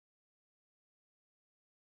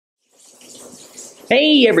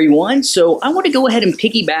Hey everyone, so I want to go ahead and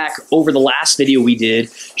piggyback over the last video we did,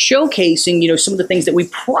 showcasing, some of the things that we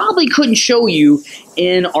probably couldn't show you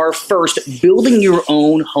in our first building your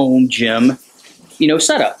own home gym,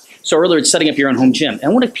 setup. So earlier it's setting up your own home gym. And I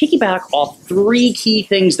want to piggyback off 3 key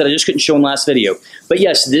things that I just couldn't show in the last video. But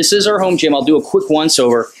yes, this is our home gym. I'll do a quick once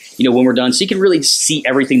over, when we're done, so you can really see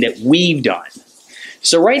everything that we've done.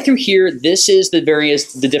 So right through here, this is the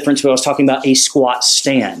difference when I was talking about a squat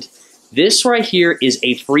stand. This right here is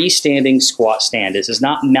a freestanding squat stand. This is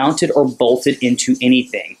not mounted or bolted into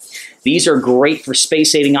anything. These are great for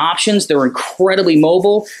space-saving options. They're incredibly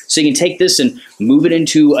mobile, so you can take this and move it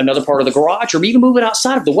into another part of the garage, or even move it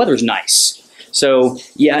outside if the weather's nice. So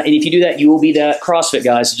yeah, and if you do that, you will be that CrossFit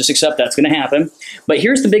guy, so just accept that's going to happen. But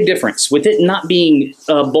here's the big difference. With it not being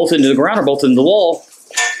bolted into the ground or bolted into the wall,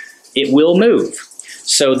 it will move.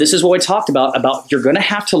 So this is what I talked about you're going to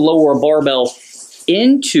have to lower a barbell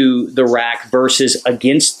into the rack versus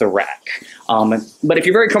against the rack. But if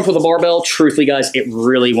you're very comfortable with the barbell, truthfully guys, it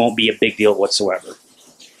really won't be a big deal whatsoever.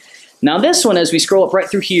 Now this one, as we scroll up right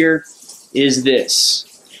through here, is this.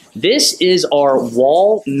 This is our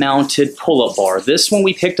wall-mounted pull-up bar. This one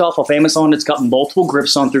we picked off Amazon. It's got multiple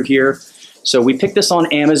grips on through here. So we picked this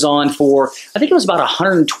on Amazon for, I think it was about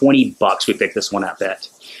 120 bucks we picked this one up at.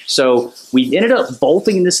 So we ended up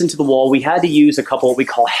bolting this into the wall. We had to use a couple what we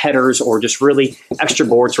call headers, or just really extra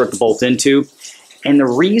boards for it to bolt into. And the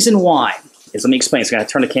reason why is, let me explain. So I'm going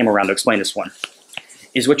to turn the camera around to explain this one.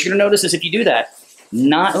 Is what you're going to notice is if you do that,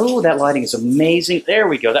 oh, that lighting is amazing. There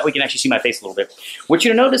we go. That way you can actually see my face a little bit. What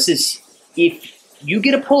you're going to notice is if you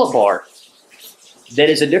get a pull-up bar that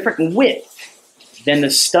is a different width than the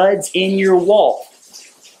studs in your wall,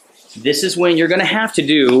 this is when you're going to have to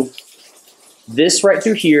do this right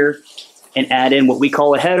through here and add in what we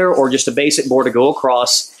call a header, or just a basic board to go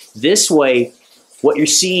across. This way, what you're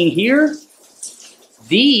seeing here,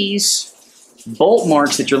 these bolt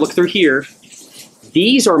marks that you're looking through here,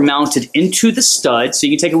 these are mounted into the stud. So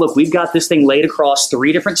you can take a look. We've got this thing laid across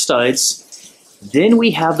 3 different studs. Then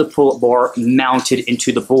we have the pull-up bar mounted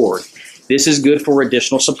into the board. This is good for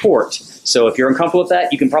additional support. So if you're uncomfortable with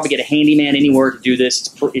that, you can probably get a handyman anywhere to do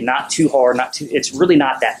this. It's not too hard. It's really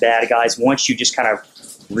not that bad, guys, once you just kind of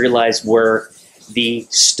realize where the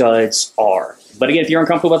studs are. But again, if you're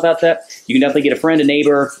uncomfortable about that, you can definitely get a friend, a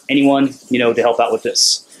neighbor, anyone, to help out with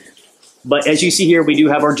this. But as you see here, we do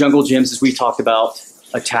have our jungle gyms, as we talked about,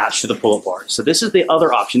 attached to the pull-up bar. So this is the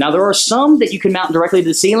other option. Now, there are some that you can mount directly to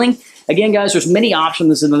the ceiling. Again, guys, there's many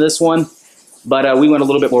options in this one. But we went a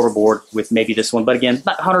little bit overboard with maybe this one. But again,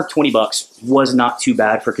 about 120 bucks was not too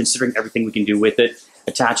bad for considering everything we can do with it.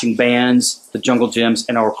 Attaching bands, the jungle gyms,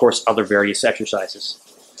 and of course, other various exercises.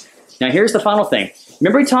 Now here's the final thing.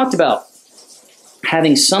 Remember we talked about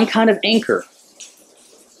having some kind of anchor,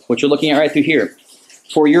 which you're looking at right through here,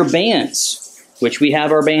 for your bands, which we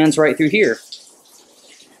have our bands right through here,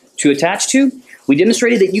 to attach to. We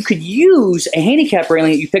demonstrated that you could use a handicap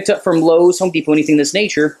railing that you picked up from Lowe's, Home Depot, anything of this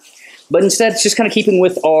nature. But instead, it's just kind of keeping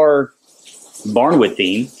with our barnwood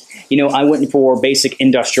theme. I went for basic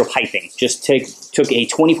industrial piping. Just took a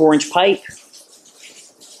 24-inch pipe,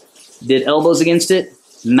 did elbows against it,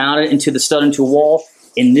 mounted into the stud into a wall,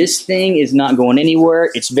 and this thing is not going anywhere.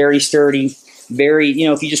 It's very sturdy, very,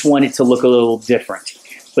 if you just want it to look a little different.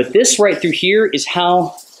 But this right through here is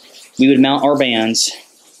how we would mount our bands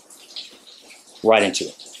right into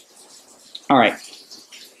it. All right.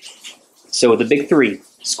 So the big 3.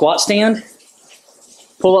 Squat stand,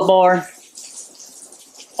 pull-up bar,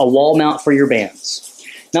 a wall mount for your bands.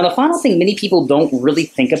 Now the final thing many people don't really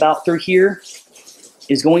think about through here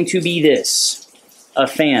is going to be this, a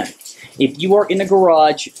fan. If you are in a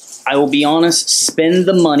garage, I will be honest, spend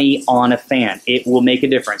the money on a fan. It will make a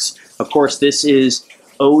difference. Of course, this is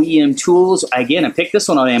OEM tools. Again, I picked this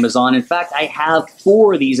one on Amazon. In fact, I have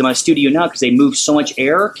 4 of these in my studio now because they move so much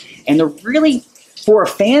air, and they're really, for a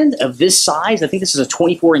fan of this size, I think this is a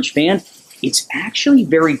 24-inch fan, it's actually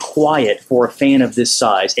very quiet for a fan of this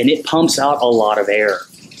size, and it pumps out a lot of air.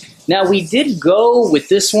 Now, we did go with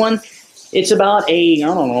this one. It's about a,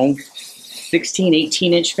 16,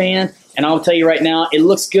 18-inch fan, and I'll tell you right now, it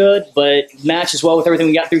looks good, but matches well with everything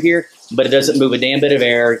we got through here, but it doesn't move a damn bit of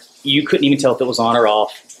air. You couldn't even tell if it was on or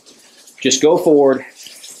off. Just go forward.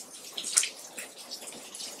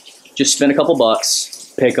 Just spend a couple bucks.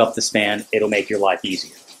 Pick up this fan. It'll make your life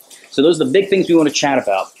easier. So those are the big things we want to chat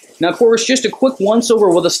about. Now, of course, just a quick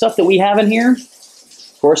once-over with the stuff that we have in here.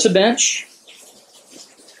 Of course, a bench.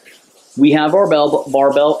 We have our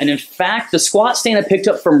barbell. And in fact, the squat stand I picked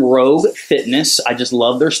up from Rogue Fitness. I just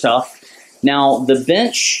love their stuff. Now, the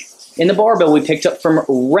bench and the barbell we picked up from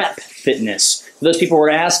Rep Fitness. For those people who are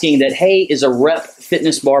asking that, hey, is a rep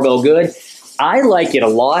fitness barbell good? I like it a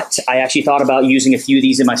lot. I actually thought about using a few of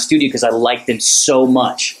these in my studio because I like them so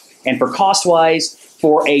much. And for cost-wise,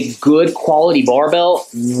 for a good quality barbell,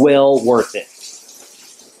 well worth it.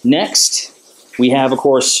 Next, we have, of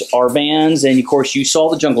course, our Vans, and of course, you saw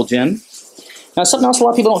the Jungle Gym. Now, something else a lot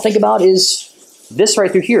of people don't think about is this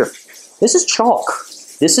right through here. This is chalk.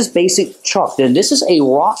 This is basic chalk. Then this is a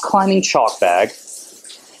rock climbing chalk bag,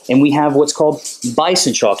 and we have what's called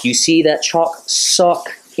bison chalk. You see that chalk suck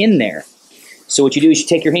in there. So what you do is you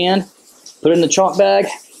take your hand, put it in the chalk bag,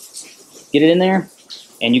 get it in there,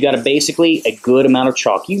 and you got basically a good amount of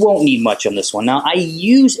chalk. You won't need much on this one. Now, I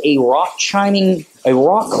use a rock climbing,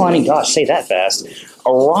 gosh, say that fast,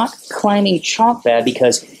 a rock climbing chalk bag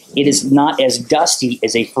because it is not as dusty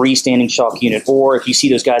as a freestanding chalk unit, or if you see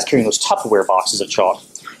those guys carrying those Tupperware boxes of chalk.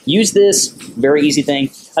 Use this, very easy thing.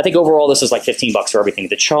 I think overall this is like 15 bucks for everything,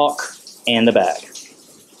 the chalk and the bag.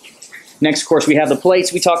 Next, of course, we have the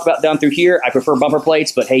plates we talked about down through here. I prefer bumper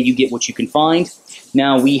plates, but hey, you get what you can find.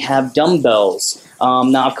 Now, we have dumbbells.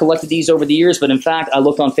 Now, I've collected these over the years, but in fact, I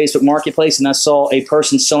looked on Facebook Marketplace and I saw a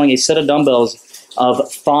person selling a set of dumbbells of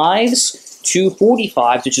 5s to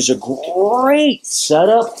 45s, which is a great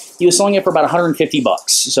setup. He was selling it for about 150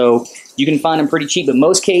 bucks. So you can find them pretty cheap, but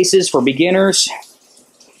most cases for beginners,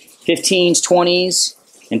 15s, 20s,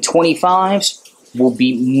 and 25s, will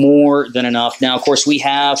be more than enough. Now, of course, we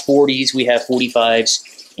have 40s, we have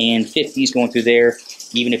 45s, and 50s going through there,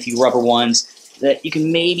 even a few rubber ones that you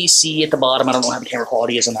can maybe see at the bottom. I don't know how the camera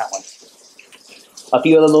quality is on that one. A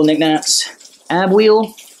few other little knickknacks. Ab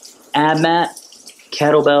wheel, ab mat,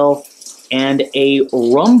 kettlebell, and a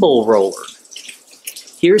rumble roller.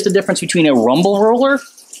 Here's the difference between a rumble roller,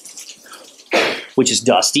 which is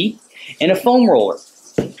dusty, and a foam roller.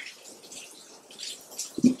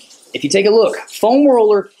 If you take a look, foam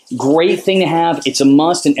roller, great thing to have. It's a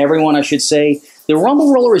must in everyone, I should say. The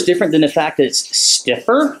rumble roller is different than the fact that it's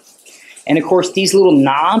stiffer. And of course, these little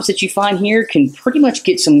knobs that you find here can pretty much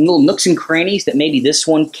get some little nooks and crannies that maybe this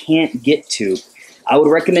one can't get to. I would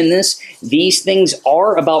recommend this. These things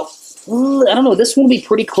are about, I don't know, this one will be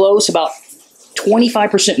pretty close, about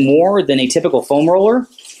 25% more than a typical foam roller.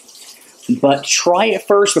 But try it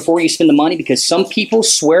first before you spend the money because some people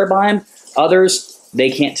swear by them, others, they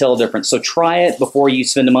can't tell the difference. So try it before you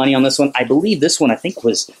spend the money on this one. I believe this one, I think,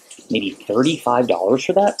 was maybe $35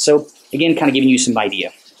 for that. So again, kind of giving you some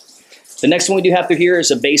idea. The next one we do have through here is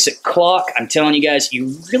a basic clock. I'm telling you guys,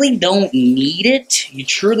 you really don't need it. You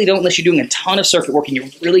truly don't unless you're doing a ton of circuit work and you're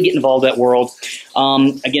really getting involved in that world.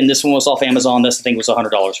 Again, this one was off Amazon. This thing was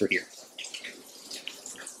 $100 for here.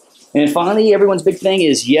 And finally, everyone's big thing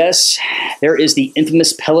is, yes, there is the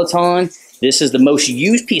infamous Peloton. This is the most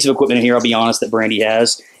used piece of equipment in here, I'll be honest, that Brandy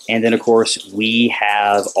has. And then, of course, we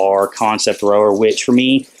have our concept rower, which for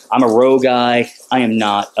me, I'm a row guy. I am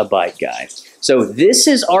not a bike guy. So this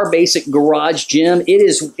is our basic garage gym. It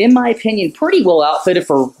is, in my opinion, pretty well outfitted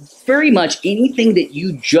for very much anything that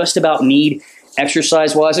you just about need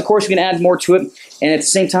exercise-wise. Of course, we can add more to it. And at the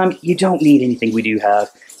same time, you don't need anything we do have.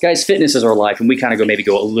 Guys, fitness is our life, and we kind of maybe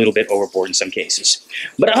go a little bit overboard in some cases.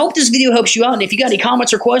 But I hope this video helps you out, and if you got any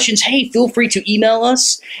comments or questions, hey, feel free to email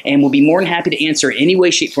us, and we'll be more than happy to answer any way,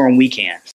 shape, form we can.